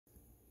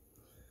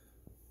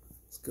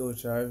It's good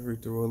with y'all. It's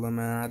Rick the Ruler,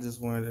 man. I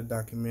just wanted to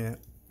document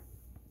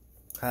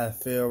how I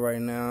feel right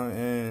now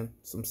and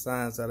some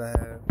signs that I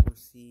have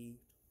received.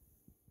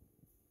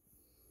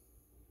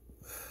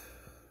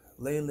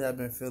 Lately, I've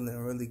been feeling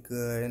really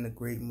good, in a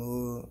great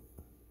mood.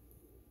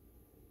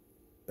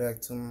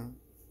 Back to,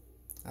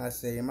 I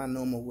say, my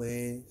normal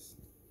ways.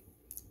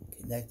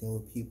 Connecting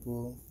with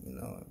people,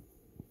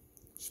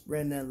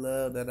 spreading that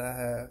love that I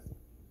have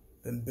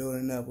been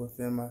building up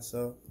within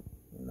myself,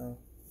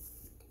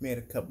 Made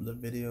a couple of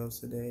videos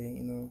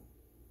today,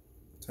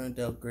 Turned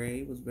out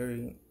great. It was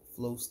very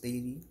flow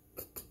statey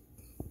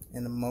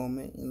in the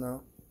moment,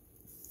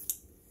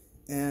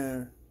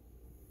 And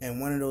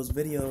one of those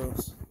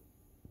videos,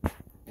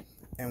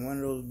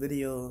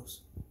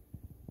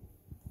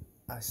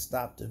 I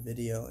stopped the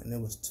video and it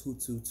was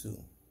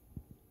 222.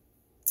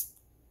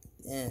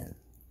 And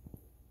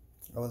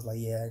I was like,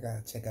 yeah, I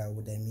gotta check out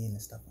what that means and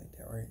stuff like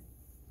that, right?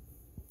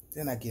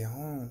 Then I get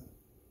home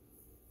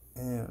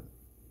and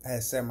I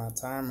had set my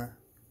timer.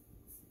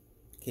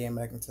 Came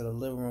back into the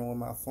living room where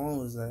my phone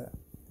was at,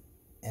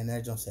 and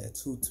that jump said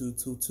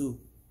 2222.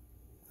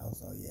 I was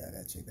like, yeah, I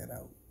gotta check that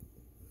out.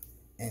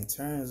 And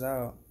turns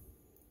out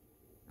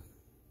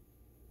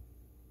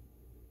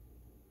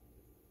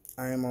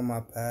I am on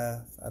my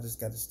path. I just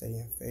gotta stay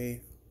in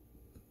faith,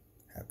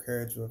 have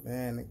courage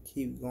within, and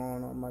keep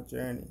going on my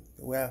journey.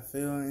 The way I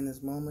feel in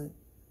this moment,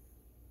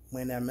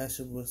 when that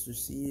message was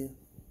received,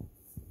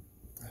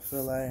 I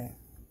feel like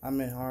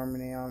I'm in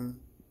harmony. I'm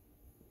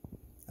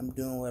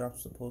doing what I'm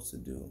supposed to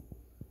do.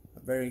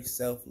 I'm very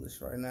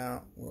selfless right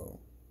now.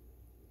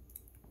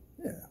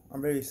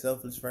 I'm very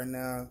selfish right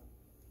now.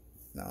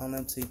 Not only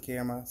I'm taking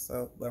care of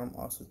myself, but I'm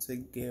also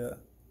taking care of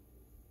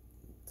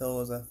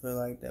those I feel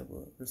like that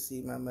will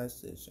receive my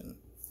message, and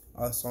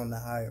also on the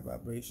higher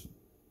vibration,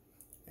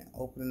 and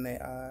opening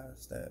their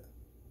eyes that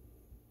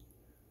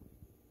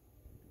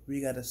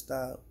we gotta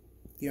stop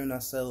giving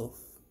ourselves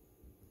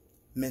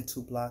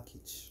mental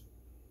blockage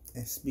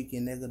and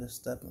speaking negative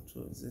stuff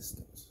into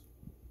existence.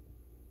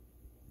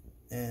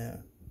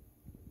 And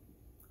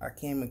I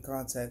came in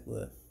contact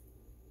with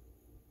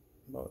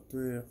about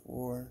 3 or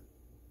 4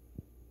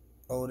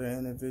 older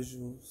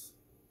individuals,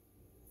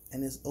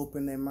 and it's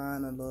opened their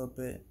mind a little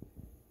bit,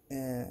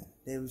 and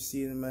they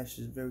received the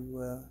message very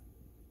well.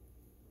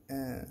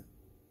 And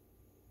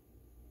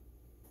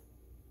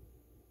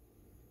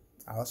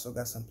I also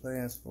got some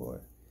plans for,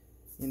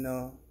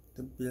 the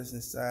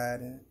business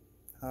side and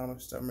how I'm gonna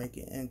start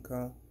making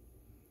income.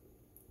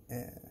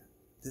 And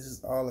this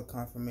is all a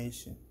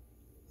confirmation.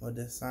 Well,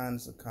 this sign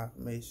is a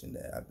confirmation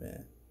that I've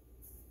been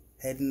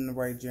heading in the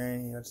right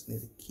journey. I just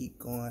need to keep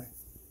going,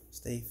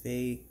 stay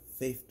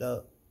faithed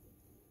up,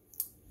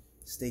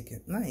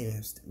 not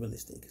even really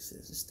stay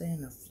consistent, just stay in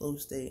the flow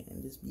state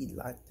and just be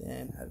locked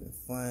in, having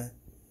fun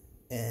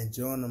and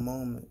enjoying the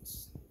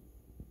moments.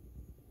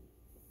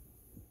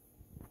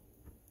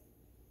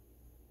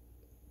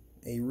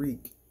 Hey,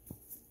 Reek.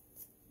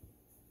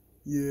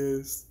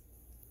 Yes.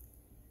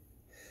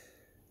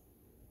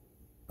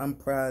 I'm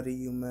proud of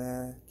you,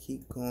 man.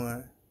 Keep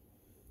going.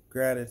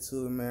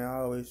 Gratitude, man.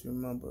 I always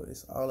remember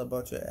it's all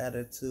about your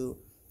attitude,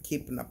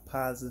 keeping a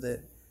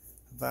positive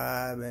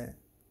vibe and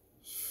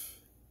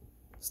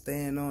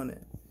staying on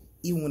it.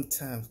 Even when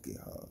times get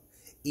hard,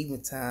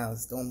 even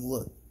times don't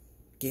look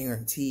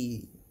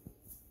guaranteed,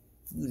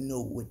 you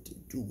know what to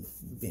do.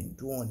 You've been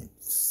doing it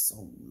for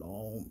so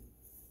long.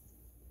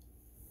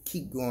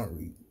 Keep going,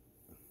 Reed.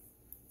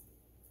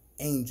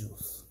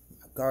 Angels,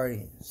 my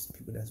guardians,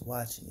 people that's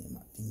watching me,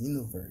 the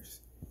universe,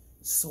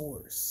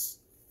 source,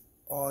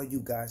 all you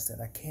guys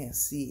that I can't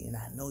see, and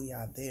I know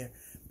y'all there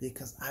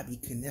because I be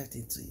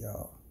connected to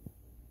y'all.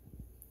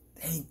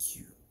 Thank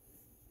you.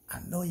 I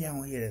know y'all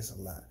don't hear this a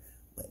lot,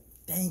 but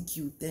thank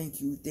you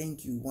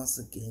once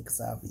again, because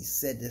I've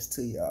said this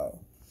to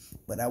y'all,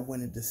 but I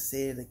wanted to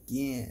say it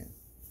again.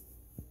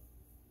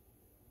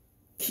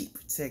 Keep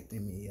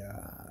protecting me,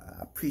 y'all.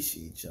 I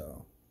appreciate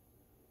y'all.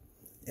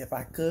 If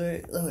I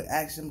could,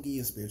 actually, I'm gonna give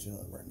you a spiritual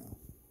hug right now.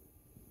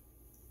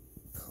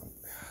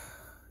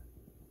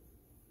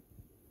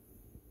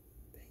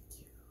 Thank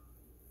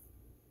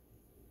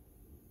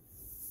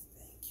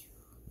you.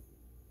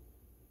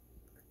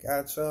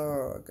 I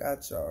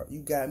got y'all. You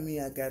got me,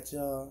 I got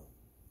y'all.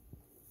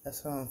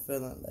 That's how I'm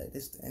feeling. Like,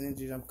 this the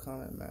energy I'm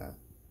coming, man.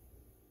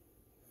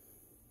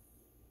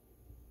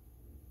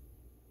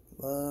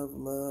 Love,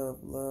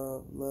 love,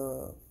 love,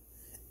 love.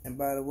 And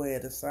by the way,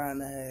 the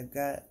sign I had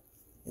got,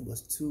 it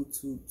was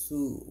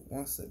 222.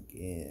 Once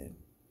again,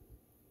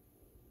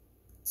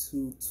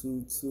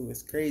 222.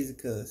 It's crazy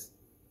because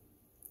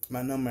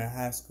my number in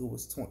high school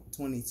was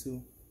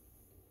 22.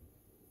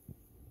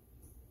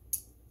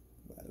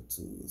 A lot of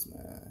twos,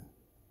 man.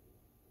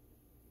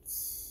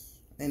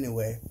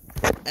 Anyway,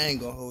 I ain't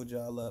gonna hold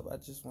y'all up. I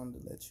just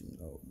wanted to let you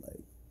know,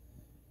 like,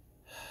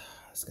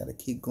 I just gotta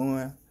keep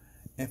going.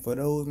 And for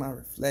those, my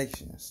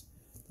reflections,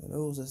 for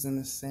those that's in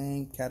the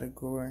same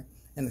category,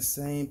 in the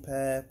same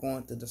path, we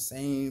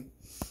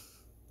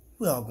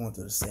all going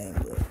through the same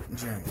little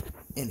journey.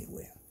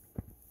 Anyway,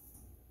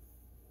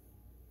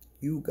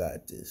 you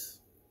got this.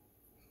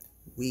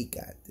 We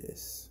got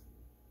this.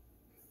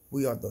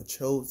 We are the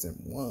chosen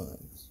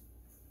ones.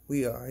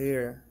 We are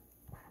here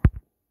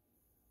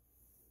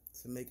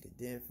to make a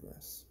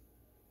difference.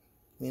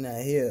 We're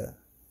not here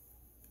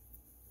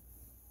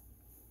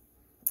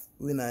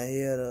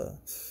to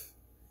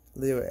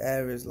live an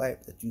average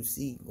life that you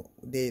see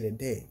day to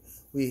day.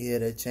 We're here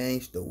to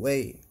change the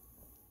way.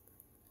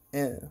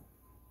 And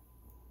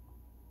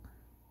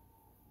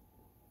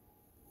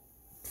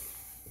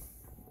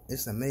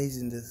it's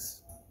amazing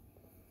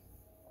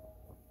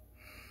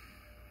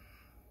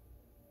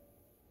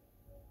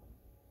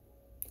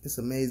it's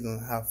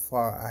amazing how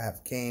far I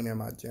have came in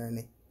my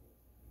journey.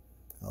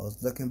 I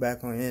was looking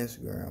back on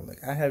Instagram,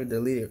 like I haven't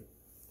deleted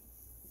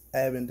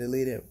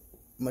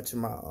much of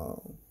my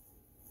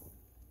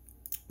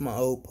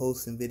old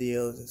posts and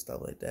videos and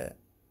stuff like that.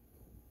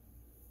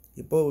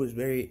 Your boy was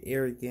very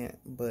arrogant,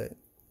 but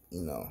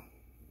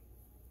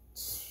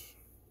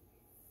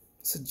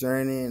it's a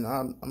journey, and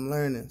I'm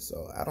learning.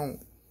 So I don't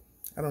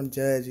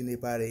judge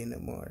anybody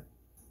anymore.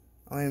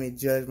 I don't even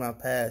judge my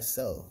past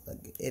self.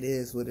 Like, it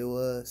is what it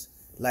was.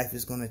 Life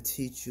is gonna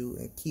teach you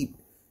and keep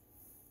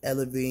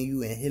elevating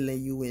you and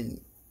healing you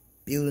and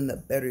building a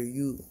better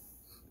you.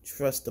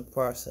 Trust the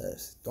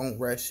process. Don't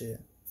rush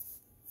it.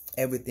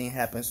 Everything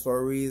happens for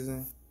a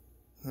reason.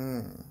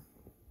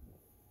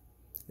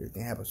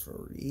 Everything happens for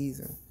a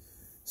reason.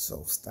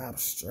 So stop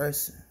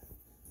stressing.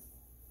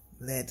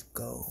 Let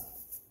go.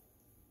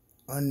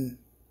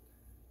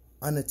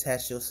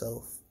 Unattach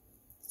yourself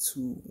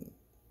to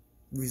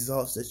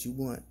results that you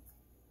want.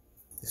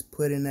 Just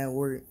put in that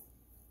work.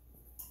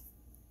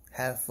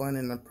 Have fun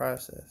in the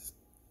process.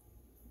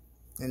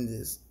 And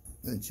just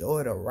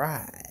enjoy the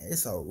ride.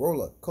 It's a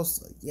roller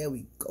coaster. Yeah,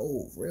 we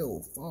go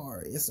real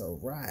far. It's a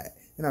ride.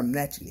 And I'm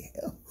naturally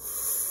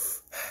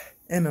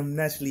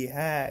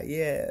high.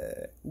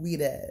 Yeah, we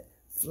that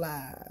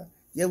fly.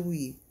 Yeah,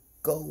 we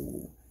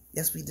go.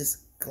 Yes, we just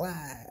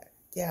glide.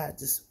 Yeah,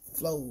 just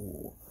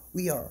flow.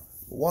 We are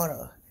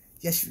water.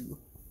 Yes, you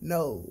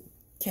know.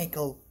 Can't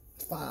go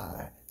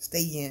far.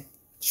 Stay in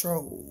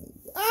control.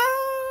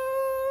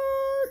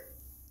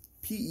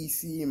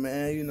 PEC,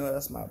 man. You know,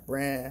 that's my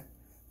brand.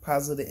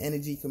 Positive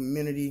Energy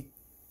Community.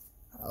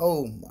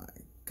 Oh my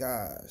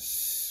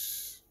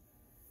gosh.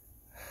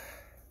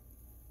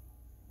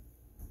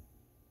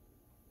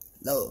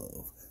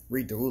 Love.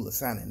 Read the ruler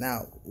signing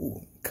out.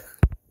 Ooh.